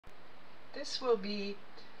This will be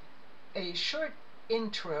a short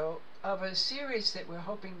intro of a series that we're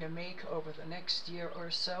hoping to make over the next year or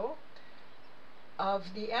so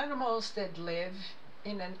of the animals that live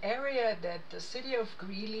in an area that the city of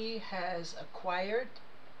Greeley has acquired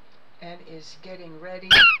and is getting ready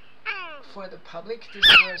for the public. This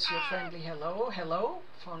was your friendly hello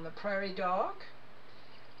from the Prairie dog.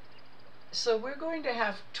 So we're going to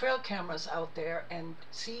have trail cameras out there and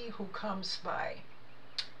see who comes by.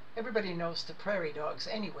 Everybody knows the Prairie dogs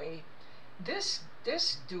anyway. This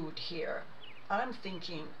dude here, I'm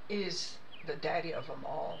thinking, is the daddy of them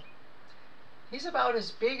all. He's about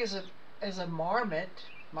as big as a marmot.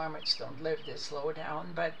 Marmots don't live this low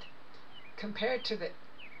down, but compared to the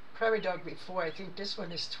Prairie dog before, I think this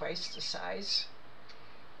one is twice the size.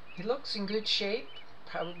 He looks in good shape,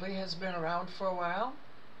 probably has been around for a while.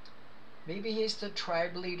 Maybe he's the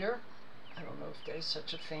tribe leader. I don't know if there's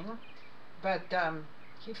such a thing. But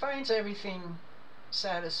he finds everything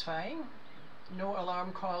satisfying. No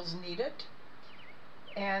alarm calls needed.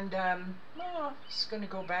 And he's going to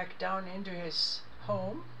go back down into his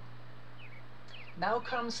home. Now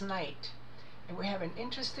comes night, and we have an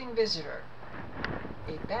interesting visitor,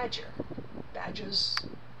 a badger. Badgers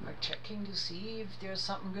are checking to see if there's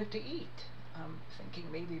something good to eat. I'm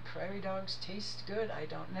thinking maybe prairie dogs taste good, I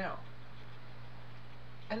don't know.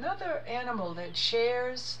 Another animal that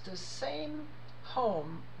shares the same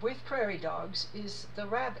home with prairie dogs is the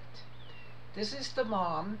rabbit. This is the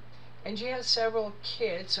mom, and she has several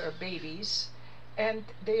kids or babies, and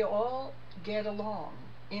they all get along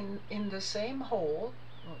in the same hole.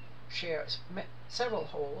 Well, shares several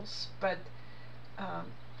holes, but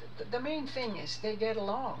the main thing is they get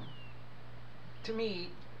along. To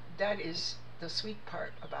me, that is the sweet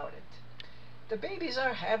part about it. The babies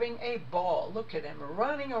are having a ball. Look at them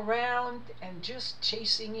running around and just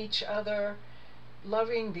chasing each other,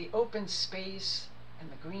 loving the open space and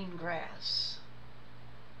the green grass.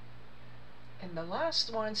 And the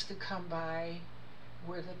last ones to come by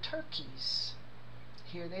were the turkeys.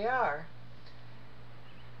 Here they are,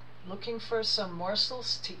 looking for some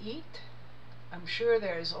morsels to eat. I'm sure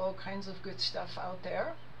there's all kinds of good stuff out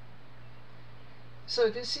there. So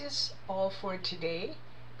this is all for today,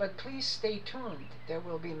 but please stay tuned. There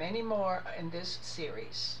will be many more in this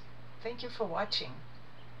series. Thank you for watching.